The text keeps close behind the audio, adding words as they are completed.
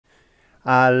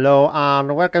Hello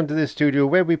and welcome to the studio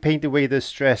where we paint away the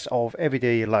stress of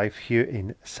everyday life here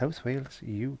in South Wales,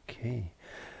 UK.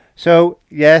 So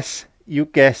yes, you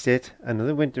guessed it,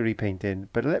 another winter repainting,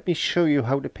 but let me show you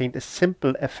how to paint a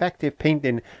simple, effective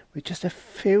painting with just a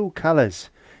few colours.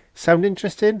 Sound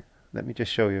interesting? Let me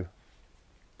just show you.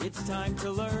 It's time to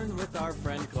learn with our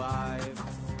friend Clive.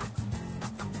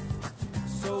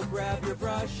 So grab your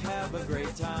brush, have a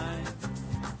great time.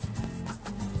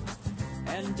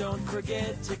 And don't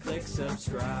forget to click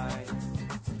subscribe.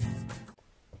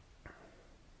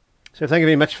 So thank you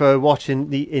very much for watching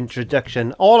the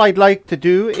introduction. All I'd like to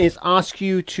do is ask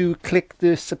you to click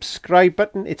the subscribe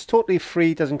button. It's totally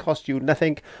free, doesn't cost you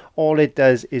nothing. All it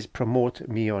does is promote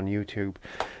me on YouTube.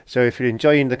 So if you're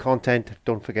enjoying the content,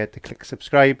 don't forget to click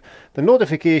subscribe, the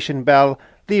notification bell,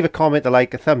 leave a comment, a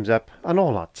like, a thumbs up, and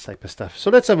all that type of stuff. So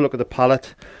let's have a look at the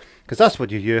palette, because that's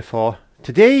what you're here for.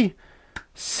 Today,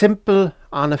 simple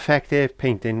and effective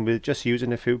painting with just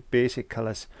using a few basic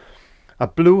colours. A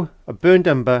blue, a burnt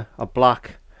umber, a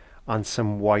black and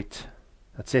some white.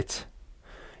 That's it.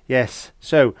 Yes,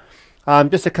 so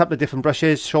just a couple of different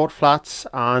brushes, short flats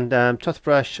and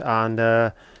toothbrush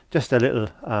and just a little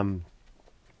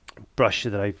brush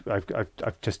that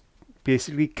I've just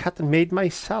basically cut and made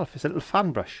myself. It's a little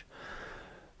fan brush.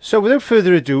 So without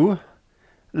further ado,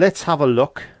 let's have a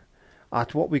look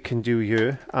at what we can do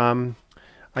here.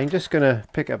 I'm just going to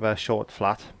pick up a short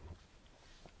flat.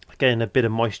 Getting a bit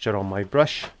of moisture on my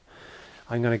brush.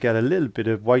 I'm going to get a little bit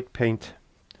of white paint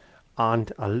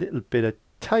and a little bit of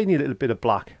tiny little bit of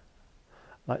black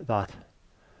like that,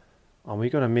 and we're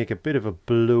going to make a bit of a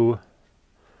blue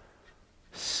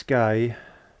sky,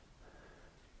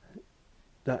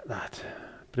 that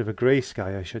bit of a grey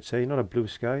sky I should say, not a blue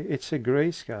sky, it's a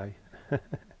grey sky.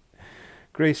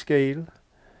 Grey scale.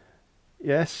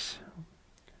 Yes,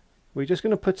 we're just going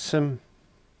to put some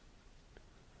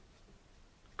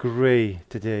grey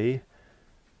today.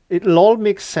 It'll all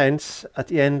make sense at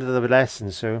the end of the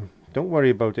lesson, so don't worry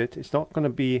about it. It's not going to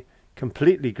be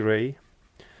completely grey,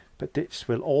 but this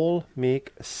will all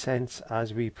make sense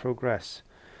as we progress.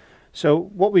 So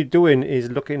what we're doing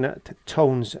is looking at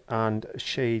tones and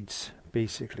shades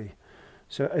basically.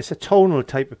 So it's a tonal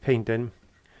type of painting,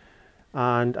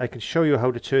 and I can show you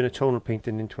how to turn a tonal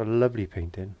painting into a lovely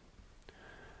painting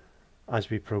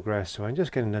as we progress. So I'm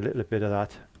just getting a little bit of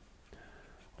that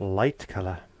light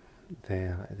colour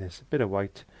there, like this, a bit of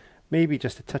white, maybe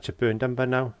just a touch of burnt umber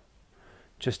now,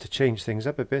 just to change things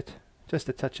up a bit, just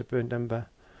a touch of burnt umber,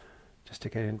 just to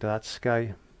get into that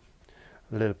sky,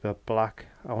 a little bit of black.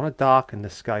 I want to darken the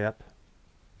sky up.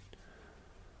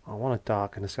 I want to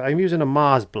darken the sky. I'm using a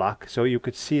Mars black, so you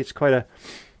could see it's quite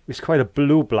a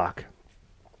blue black.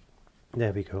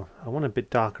 There we go. I want a bit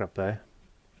darker up there,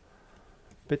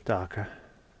 a bit darker.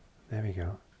 There we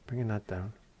go, bringing that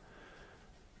down.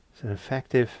 It's an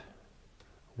effective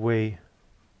way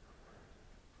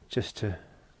just to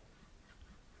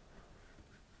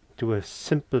do a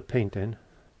simple painting,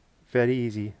 very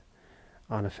easy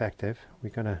and effective. We're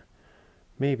gonna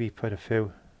maybe put a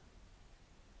few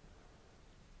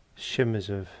shimmers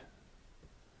of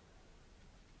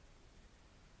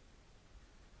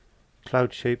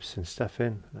cloud shapes and stuff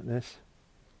in like this.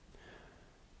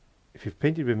 If you've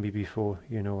painted with me before,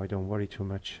 you know I don't worry too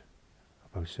much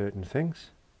about certain things.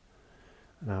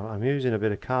 Now I'm using a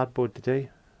bit of cardboard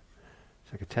today.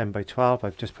 It's like a 10 by 12.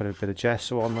 I've just put a bit of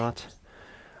gesso on that,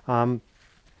 and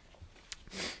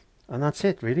that's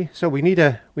it really. So we need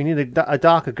a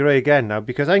darker grey again now,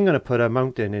 because I'm going to put a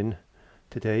mountain in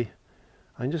today.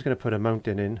 I'm just going to put a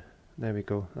mountain in. There we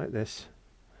go, like this.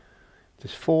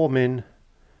 Just form in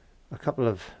a couple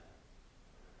of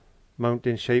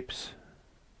mountain shapes.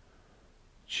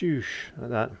 Choosh,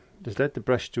 like that. Just let the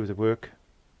brush do the work.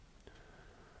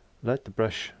 Let the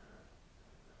brush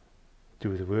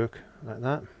do the work like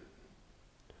that.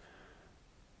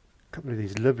 A couple of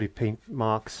these lovely paint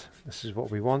marks. This is what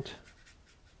we want.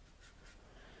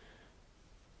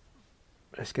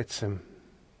 Let's get a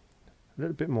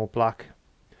little bit more black,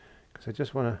 because I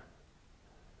just want to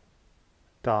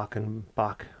darken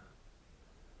back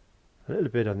a little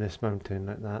bit on this mountain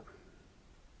like that.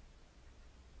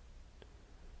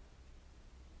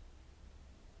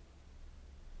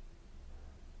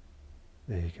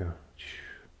 There you go.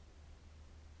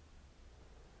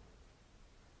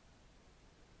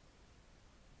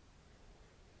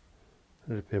 A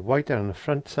little bit of white down on the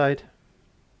front side.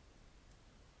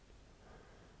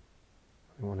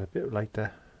 We want a bit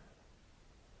lighter.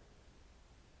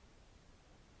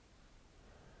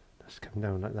 Just come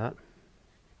down like that.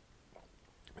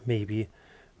 Maybe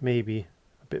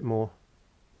a bit more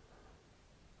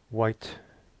white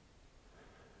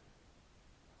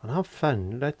and have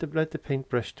fun. Let the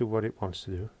paintbrush do what it wants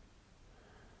to do.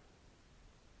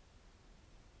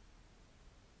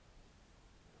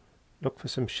 Look for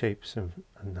some shapes and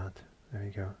that. There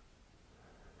you go.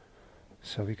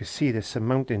 So we can see there's some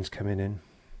mountains coming in.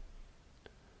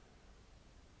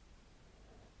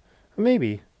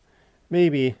 Maybe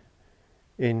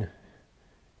in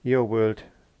your world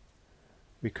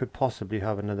we could possibly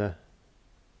have another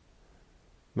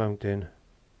mountain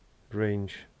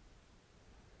range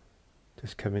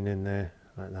just coming in there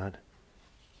like that.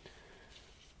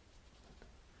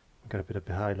 Got a bit of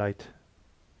a highlight.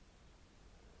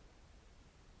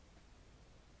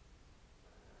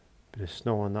 Bit of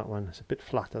snow on that one. It's a bit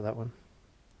flatter, that one.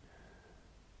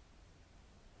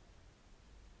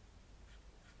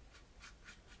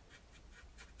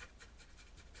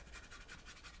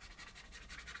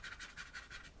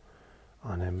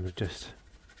 And then we'll just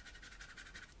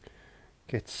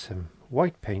get some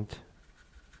white paint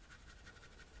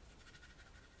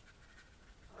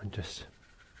and just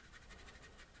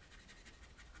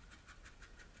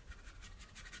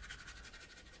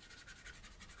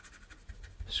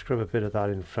scrub a bit of that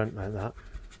in front like that.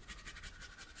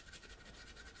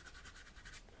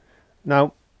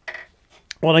 Now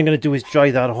what I'm going to do is dry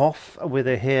that off with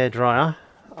a hairdryer,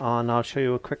 and I'll show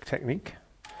you a quick technique.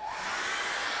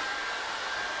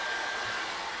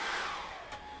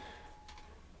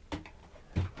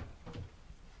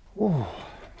 Oh,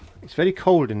 it's very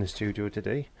cold in the studio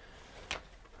today.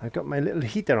 I've got my little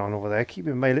heater on over there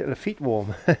keeping my little feet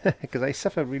warm because I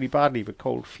suffer really badly with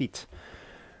cold feet.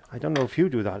 I don't know if you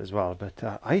do that as well,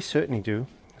 but I certainly do.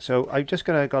 So I've just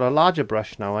got a larger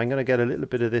brush now. I'm going to get a little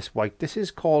bit of this white. This is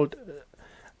called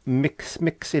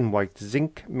mix-in white.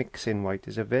 Zinc mix-in white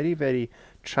is a very, very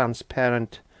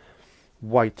transparent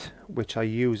white, which I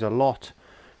use a lot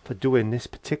for doing this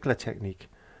particular technique.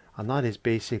 And that is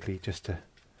basically just to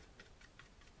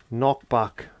knock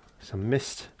back some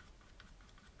mist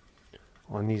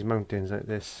on these mountains like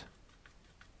this.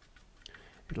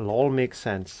 It'll all make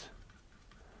sense.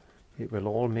 It will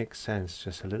all make sense.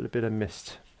 Just a little bit of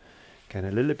mist, again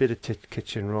a little bit of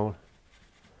kitchen roll,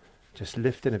 just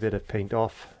lifting a bit of paint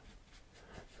off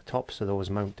the tops of those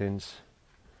mountains.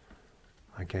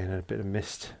 Again a bit of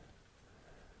mist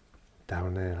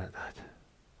down there like that,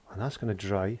 and that's going to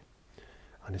dry,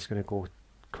 and it's going to go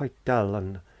quite dull,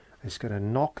 and it's going to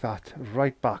knock that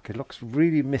right back. It looks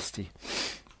really misty.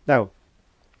 Now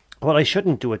what I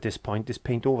shouldn't do at this point is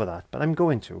paint over that, but I'm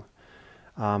going to,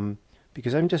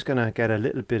 because I'm just going to get a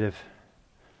little bit of,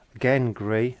 again,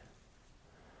 grey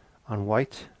and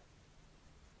white,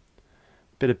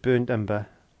 bit of burnt umber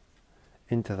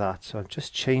into that. So I'm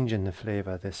just changing the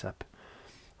flavour of this up,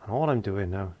 and all I'm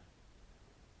doing now,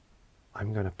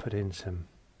 I'm going to put in some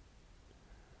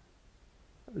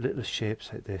little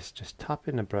shapes like this, just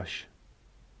tapping the brush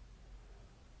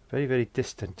very, very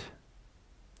distant,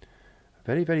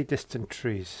 very, very distant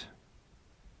trees.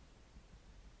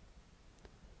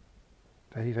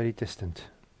 Very, very distant.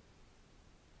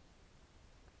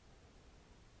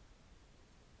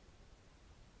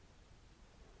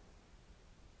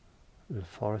 Little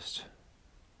forest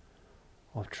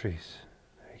of trees.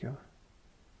 There you go.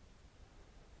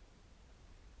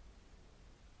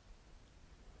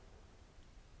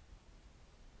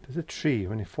 Does a tree,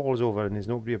 when it falls over and there's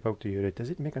nobody about to hear it, does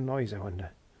it make a noise, I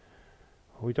wonder?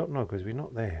 Well, we don't know because we're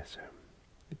not there, so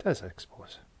it does, I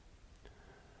suppose.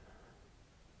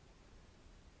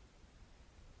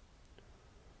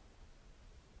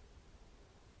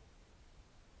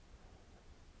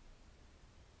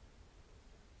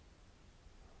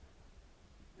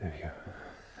 There we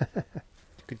go.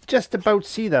 You could just about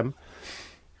see them.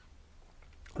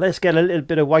 Let's get a little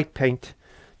bit of white paint.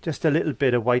 Just a little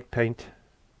bit of white paint.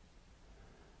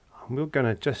 And we're going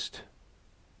to just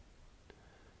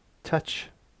touch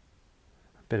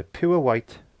a bit of pure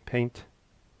white paint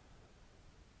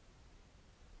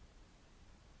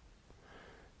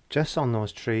just on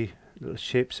those three little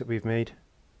shapes that we've made.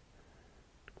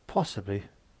 Possibly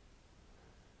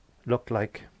look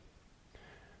like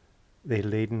they're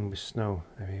laden with snow.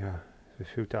 There we go. A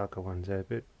few darker ones there,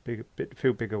 a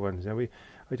few bigger ones. Now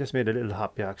I just made a little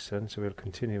happy accident, so we'll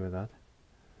continue with that.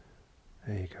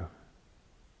 There you go.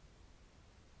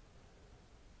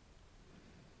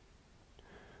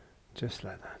 Just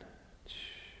like that.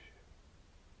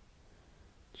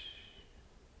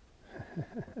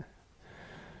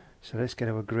 So let's get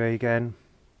our grey again.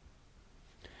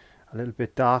 A little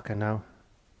bit darker now.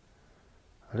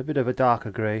 A little bit of a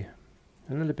darker grey.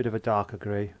 A little bit of a darker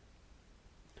grey.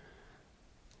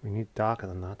 We need darker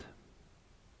than that.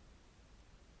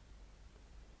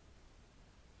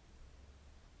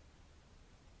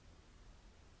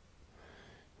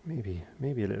 Maybe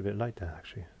a little bit lighter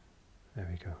actually. There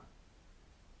we go.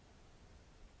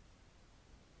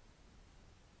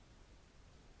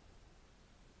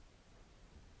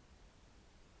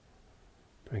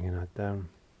 Bringing that down.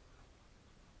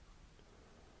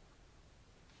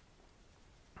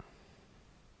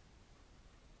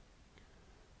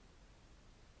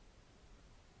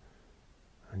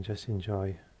 And just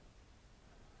enjoy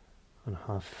and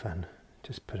have fun.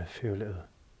 Just put a few little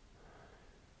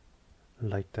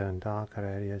lighter and darker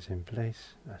areas in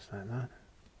place, just like that.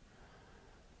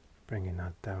 Bringing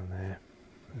that down there.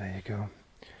 There you go.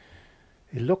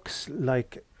 It looks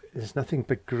like there's nothing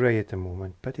but grey at the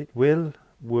moment, but it will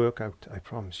work out, I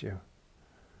promise you.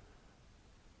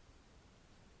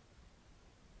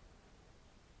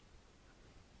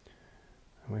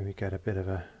 And when we get a bit of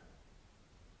a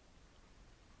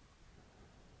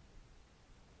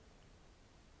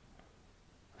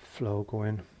flow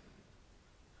going.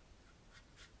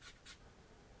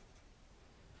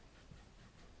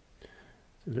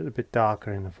 It's a little bit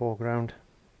darker in the foreground.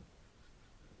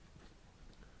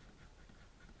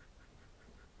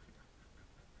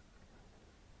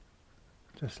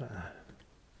 Just like that.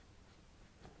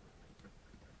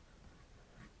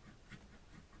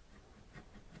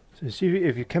 So see,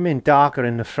 if you come in darker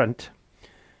in the front,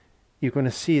 you're going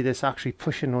to see this actually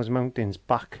pushing those mountains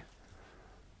back.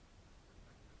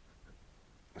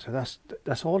 So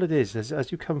that's all it is.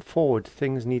 As you come forward,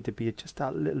 things need to be just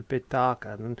that little bit darker.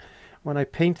 And when I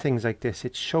paint things like this,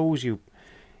 it shows you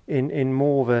in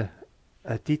more of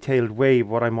a detailed way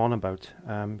what I'm on about.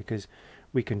 Because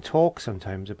we can talk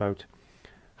sometimes about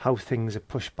how things are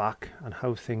pushed back and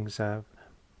how things are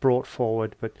brought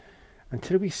forward. But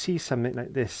until we see something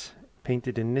like this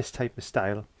painted in this type of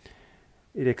style,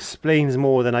 it explains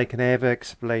more than I can ever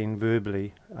explain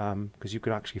verbally, because you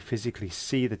can actually physically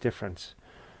see the difference.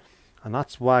 And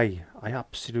that's why I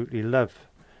absolutely love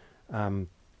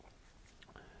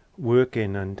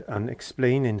working and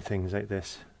explaining things like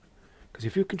this. Because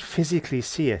if you can physically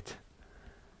see it,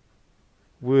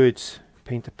 words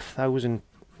paint 1,000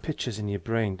 pictures in your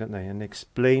brain, don't they? And they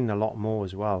explain a lot more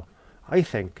as well. I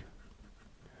think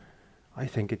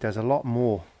it does a lot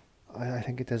more. I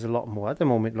think it does a lot more. At the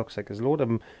moment, it looks like there's a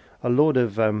load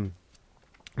of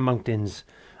mountains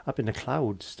up in the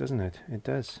clouds, doesn't it? It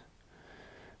does.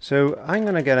 So I'm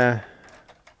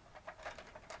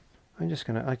just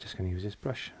gonna use this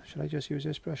brush. Should I just use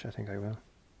this brush? I think I will.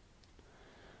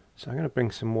 So I'm gonna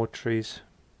bring some more trees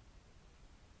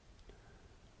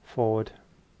forward.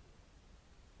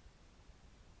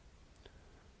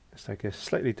 It's like a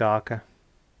slightly darker.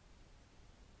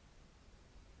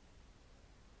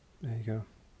 There you go.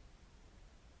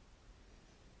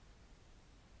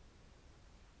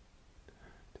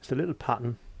 Just a little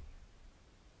pattern.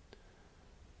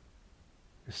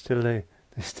 They're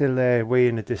still there, way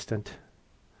in the distance.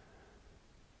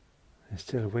 They're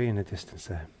still way in the distance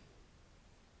there.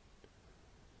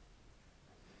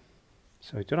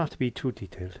 So you don't have to be too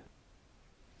detailed.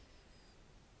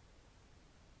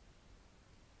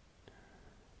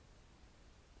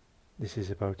 This is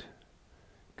about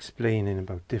explaining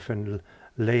about different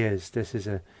layers. This is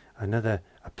a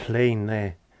plane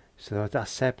there, so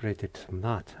that's separated from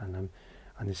that, and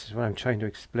this is what I'm trying to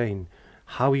explain.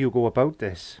 How you go about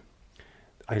this,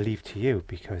 I leave to you,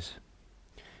 because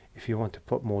if you want to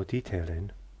put more detail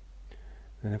in,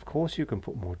 then of course you can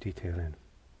put more detail in.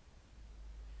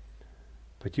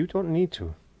 But you don't need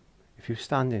to. If you're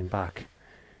standing back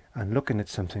and looking at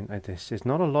something like this, there's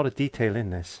not a lot of detail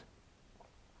in this.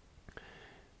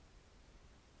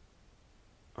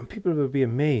 And people will be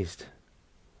amazed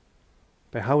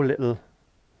by how little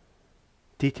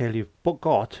detail you've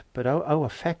got, but how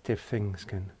effective things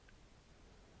can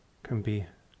be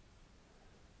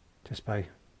just by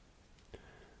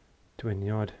doing the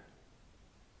odd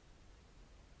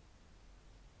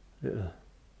little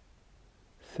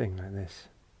thing like this.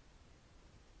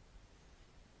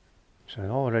 So it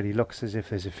already looks as if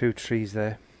there's a few trees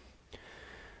there,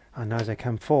 and as I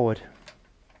come forward,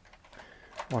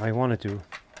 what I want to do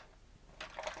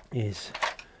is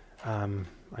I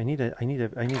need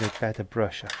a better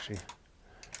brush actually.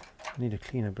 I need a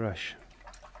cleaner brush.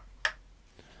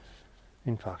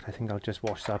 In fact, I think I'll just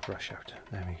wash that brush out.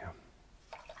 There we go.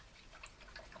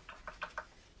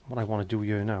 What I want to do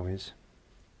here now is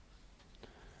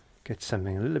get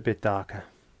something a little bit darker.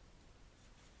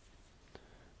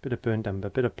 Bit of burnt umber,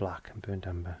 bit of black and burnt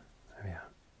umber. There we are.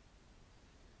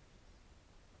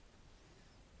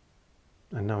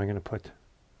 And now I'm going to put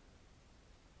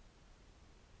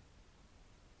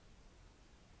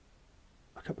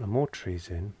a couple of more trees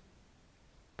in,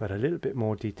 but a little bit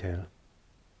more detail.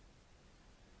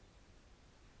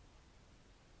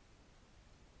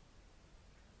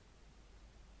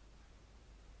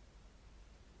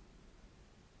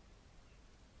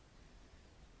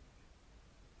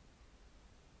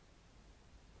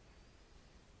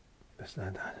 Just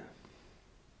like that.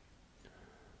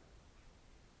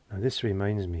 Now this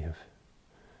reminds me of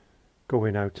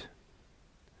going out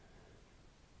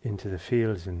into the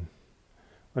fields, and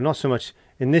well, not so much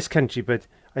in this country, but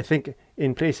I think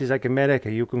in places like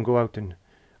America you can go out and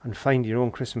find your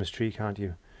own Christmas tree, can't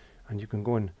you? And you can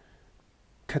go and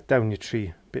cut down your tree,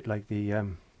 a bit like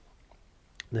the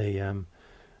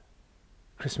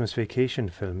Christmas Vacation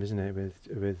film, isn't it,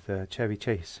 with Chevy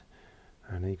Chase,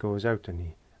 and he goes out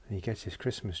and he gets his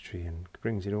Christmas tree and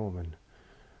brings it home, and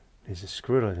there's a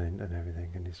squirrel in it and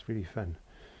everything, and it's really fun.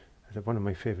 It's one of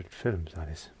my favourite films, that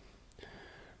is.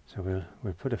 So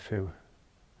we'll put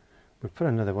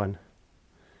another one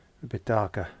a bit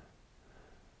darker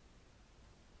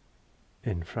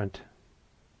in front,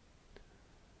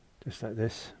 just like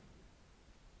this.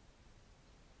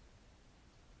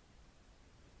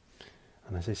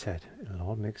 And as I said, it'll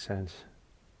all make sense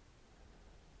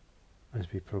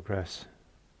as we progress.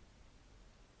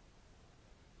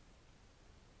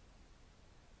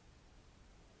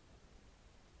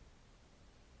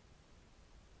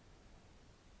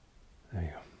 There you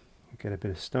go. Get a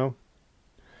bit of snow,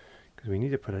 because we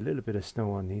need to put a little bit of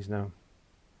snow on these now.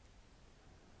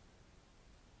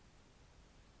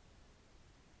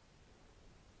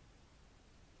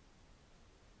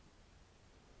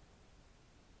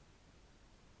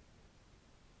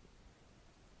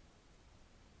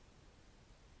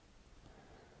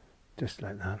 Just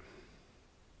like that.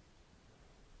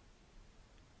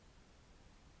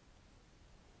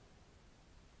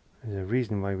 There's a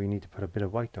reason why we need to put a bit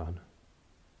of white on.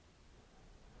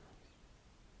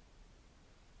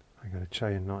 I gotta try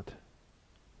and not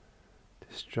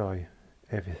destroy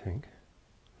everything.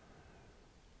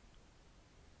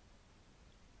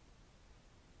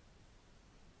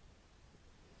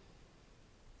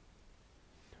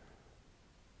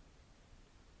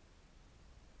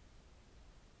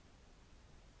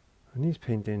 And these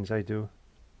paintings I do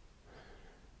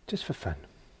just for fun.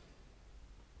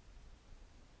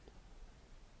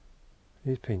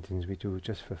 These paintings we do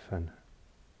just for fun.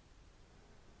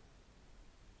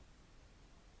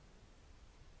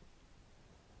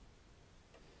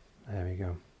 There we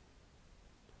go.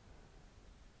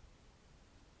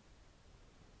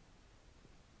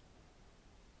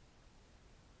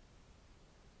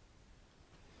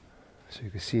 So you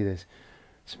can see there's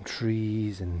some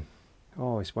trees, and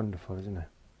oh, it's wonderful, isn't it?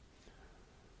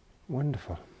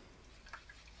 Wonderful.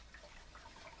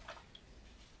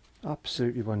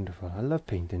 Absolutely wonderful. I love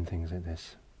painting things like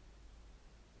this.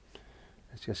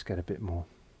 Let's just get a bit more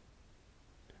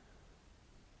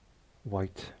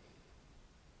white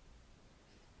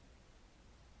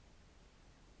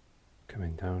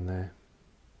coming down there.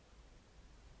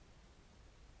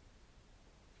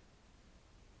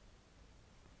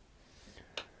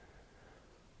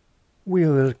 We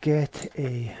will get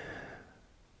a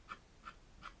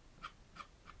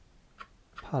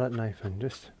palette knife and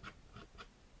just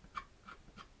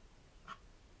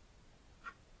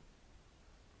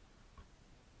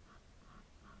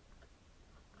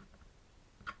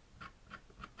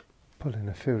pull in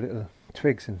a few little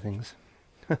twigs and things.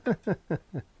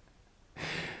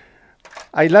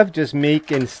 I love just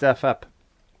making stuff up.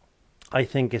 I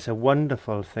think it's a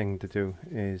wonderful thing to do,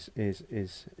 is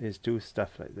do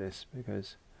stuff like this,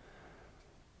 because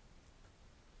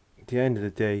at the end of the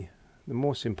day, the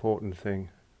most important thing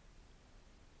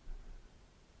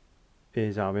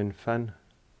is having fun,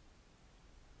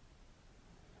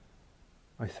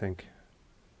 I think.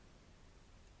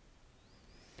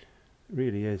 It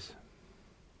really is.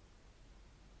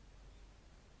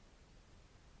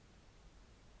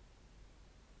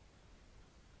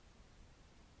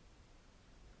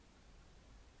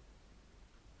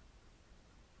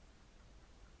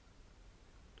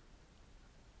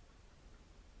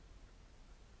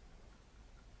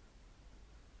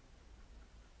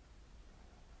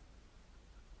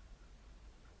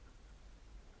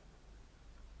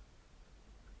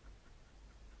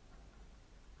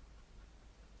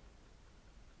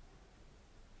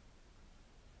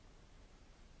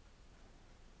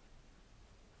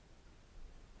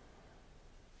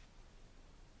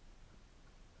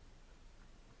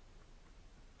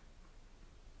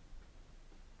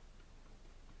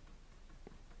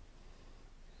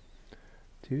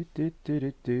 Do do do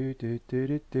do do do do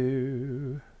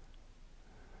do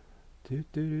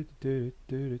do do do do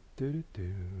do do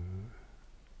do.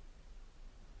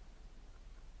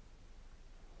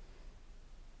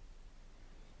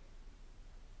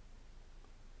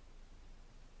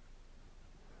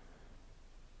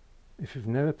 If you've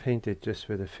never painted just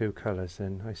with a few colours,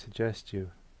 then I suggest you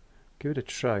give it a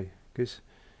try, because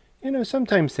You know,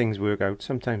 sometimes things work out,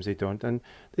 sometimes they don't, and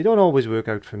they don't always work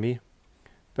out for me.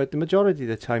 But the majority of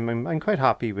the time I'm quite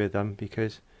happy with them,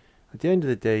 because at the end of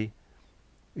the day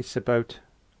it's about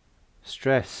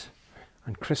stress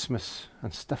and Christmas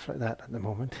and stuff like that at the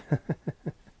moment.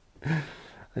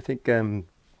 I think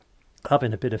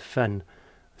having a bit of fun,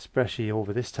 especially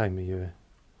over this time of year,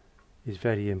 is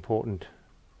very important.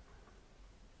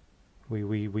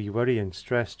 We worry and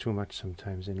stress too much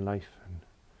sometimes in life, and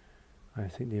I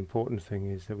think the important thing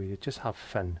is that we just have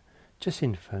fun,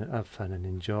 have fun and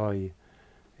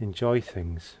enjoy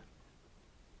things.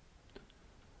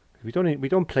 We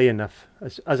don't play enough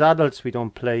as adults. We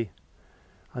don't play.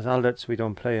 As adults, we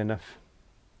don't play enough.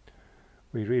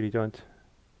 We really don't.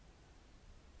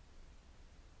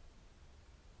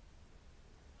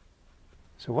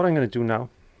 So what I'm going to do now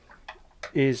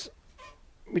is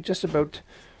we're just about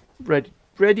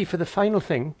ready for the final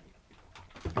thing,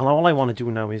 and all I want to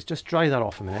do now is just dry that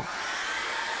off a minute.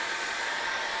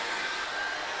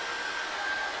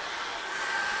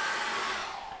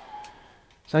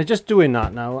 So I'm just doing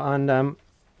that now, and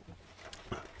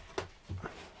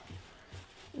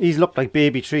these look like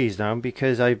baby trees now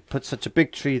because I put such a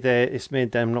big tree there. It's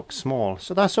made them look small,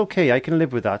 so that's okay. I can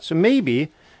live with that. So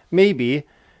maybe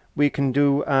we can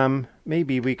do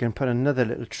maybe we can put another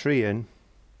little tree in.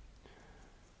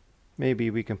 Maybe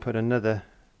we can put another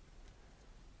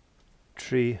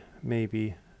tree,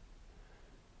 maybe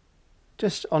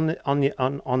just on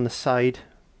the side.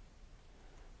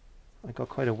 I got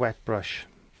quite a wet brush,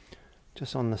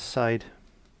 just on the side.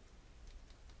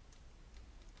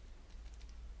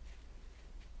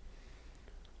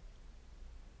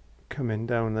 Coming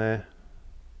down there.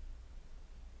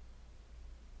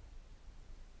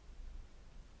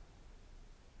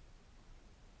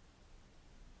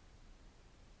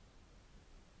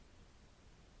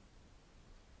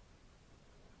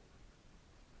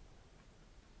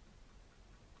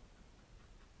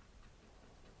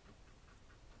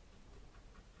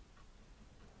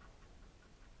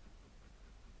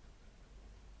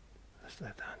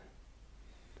 Like that.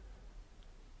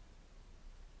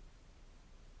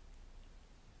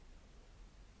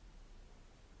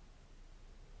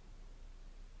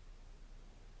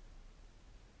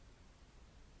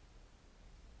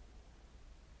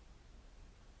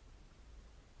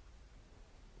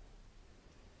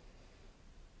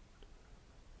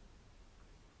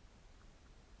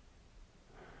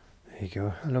 There you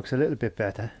go. It looks a little bit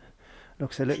better.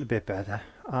 Looks a little bit better.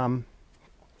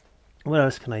 What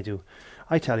else can I do?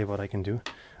 I tell you what I can do.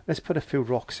 Let's put a few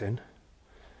rocks in.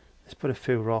 Let's put a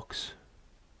few rocks.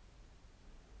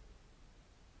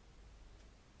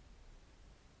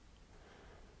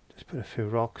 Just put a few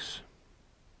rocks.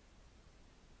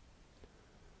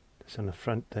 Just on the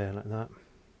front there like that.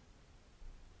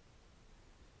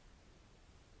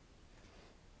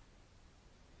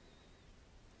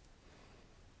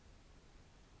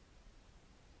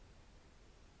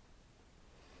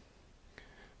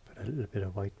 A little bit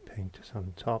of white paint just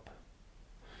on top.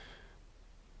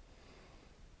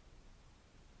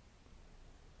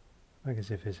 Like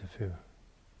as if there's a few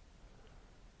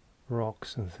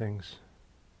rocks and things.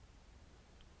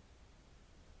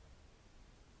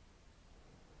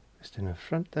 Just in the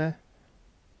front there.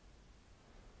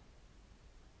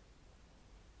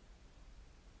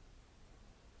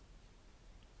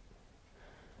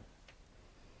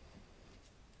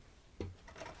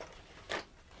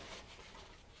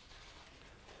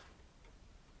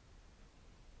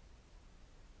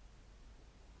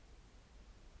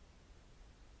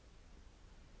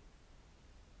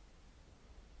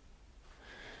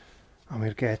 And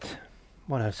we'll get,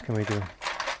 what else can we do?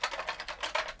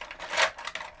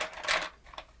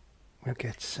 We'll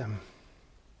get some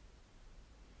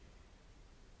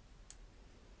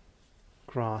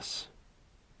grass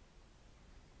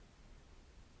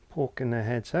poking their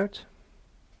heads out.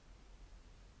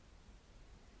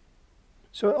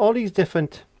 So all these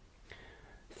different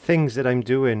things that I'm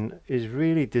doing is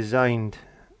really designed,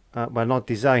 well, not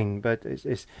designed, but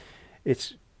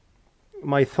it's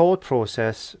my thought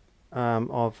process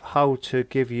of how to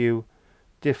give you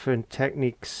different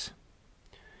techniques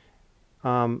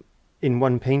in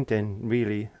one painting,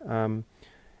 really. I'm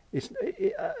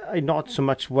not so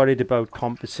much worried about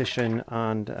composition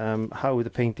and how the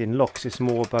painting looks. It's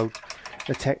more about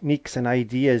the techniques and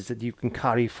ideas that you can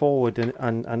carry forward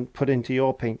and put into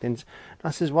your paintings.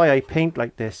 This is why I paint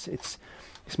like this. It's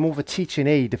more of a teaching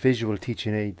aid, a visual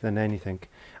teaching aid than anything.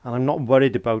 And I'm not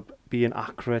worried about being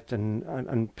accurate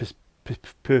and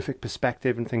perfect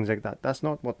perspective and things like that. That's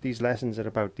not what these lessons are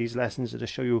about. These lessons are to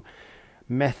show you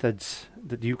methods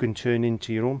that you can turn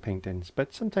into your own paintings,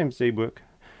 but sometimes they work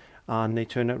and they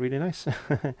turn out really nice.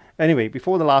 Anyway,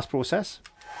 before the last process.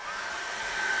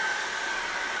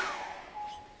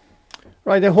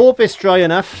 Right, I hope it's dry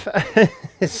enough.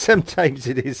 Sometimes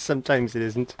it is, sometimes it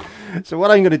isn't. So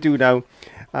what I'm going to do now,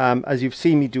 as you've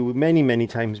seen me do many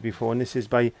times before, and this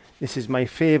is my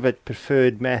favourite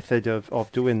preferred method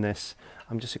of doing this.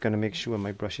 I'm just going to make sure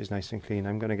my brush is nice and clean.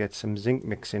 I'm going to get some zinc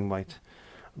mixing white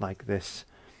like this.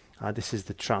 This is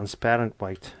the transparent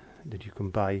white that you can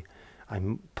buy.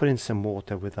 I'm putting some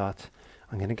water with that.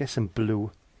 I'm going to get some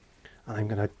blue. And I'm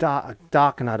going to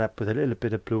darken that up with a little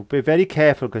bit of blue. Be very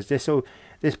careful because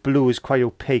this blue is quite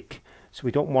opaque. So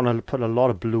we don't want to put a lot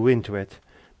of blue into it.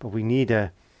 But we need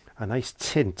a nice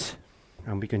tint.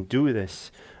 And we can do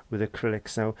this with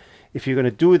acrylics. Now, if you're going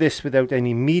to do this without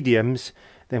any mediums,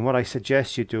 then what I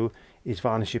suggest you do is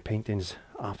varnish your paintings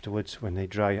afterwards when they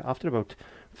dry. After about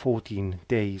 14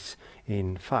 days,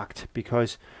 in fact.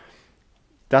 Because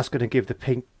that's going to give the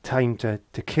paint time to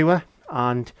cure.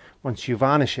 And once you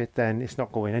varnish it, then it's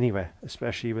not going anywhere,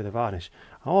 especially with a varnish.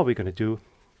 All we're going to do,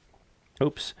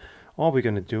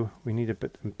 we need a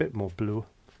bit more blue.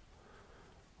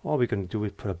 All we're going to do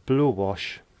is put a blue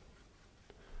wash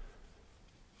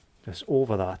just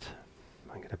over that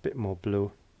and get a bit more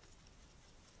blue.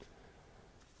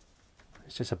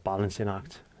 It's just a balancing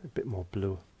act, a bit more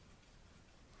blue.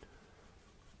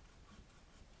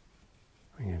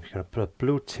 And you've got to put a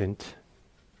blue tint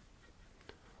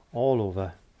all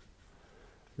over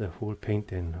the whole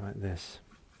painting like this.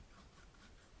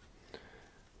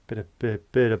 Bit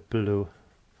of blue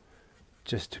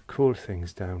just to cool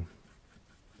things down.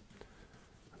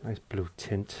 A nice blue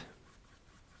tint,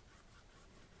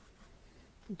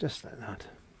 just like that.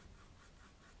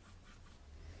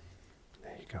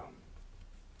 There you go.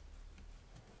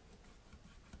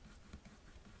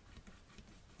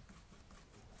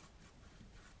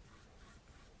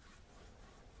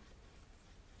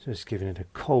 Just giving it a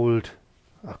cold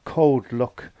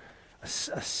look,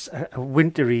 a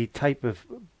wintry type of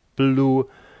blue,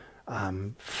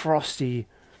 frosty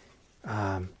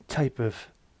type of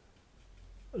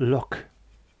look,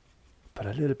 but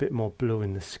a little bit more blue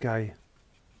in the sky.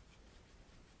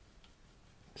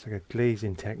 It's like a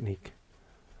glazing technique.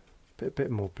 A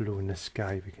bit more blue in the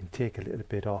sky. We can take a little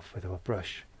bit off with our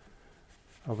brush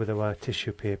or with our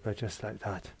tissue paper, just like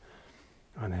that,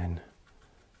 and then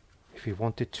if you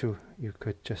wanted to, you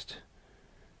could just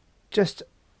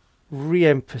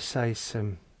re-emphasize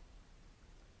some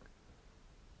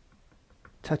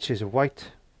touches of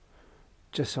white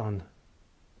just on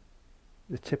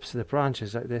the tips of the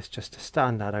branches like this, just to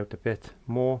stand that out a bit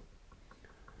more,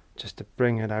 just to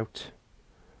bring it out,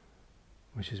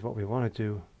 which is what we want to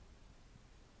do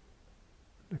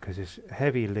because it's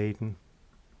heavy laden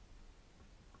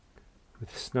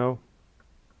with snow,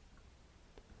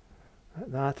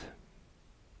 like that.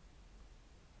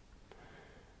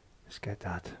 Let's get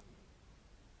that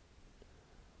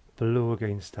blue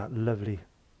against that lovely,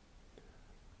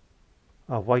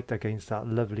 white against that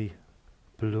lovely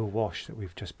blue wash that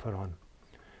we've just put on,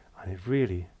 and it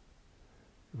really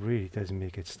does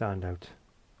make it stand out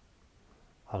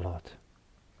a lot.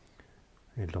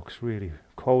 It looks really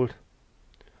cold,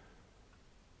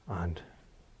 and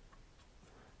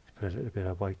put a little bit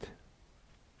of white,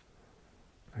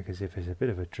 like as if there's a bit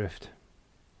of a drift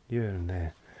here and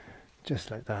there, just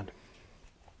like that.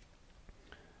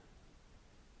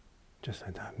 Just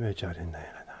like that, merge that in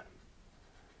there like that.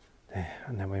 There,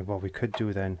 and then what we could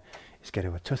do then is get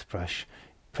our toothbrush,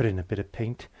 put in a bit of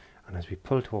paint, and as we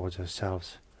pull towards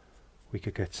ourselves, we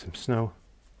could get some snow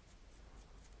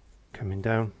coming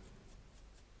down.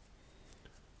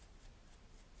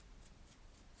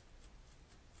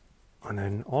 And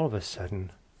then all of a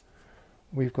sudden,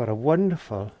 we've got a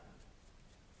wonderful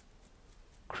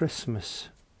Christmas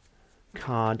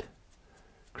card,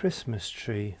 Christmas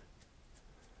tree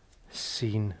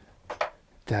scene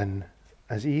done,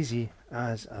 as easy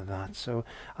as that. So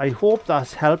I hope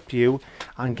that's helped you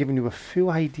and given you a few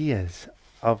ideas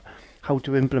of how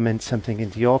to implement something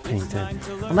into your painting.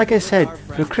 And like I said,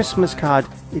 for a Christmas card,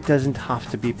 it doesn't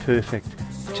have to be perfect,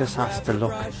 it just has to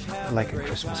look like a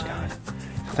Christmas card.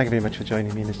 So thank you very much for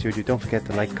joining me in the studio. Don't forget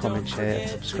to like, comment, share and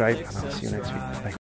subscribe, and I'll see you next week. Bye.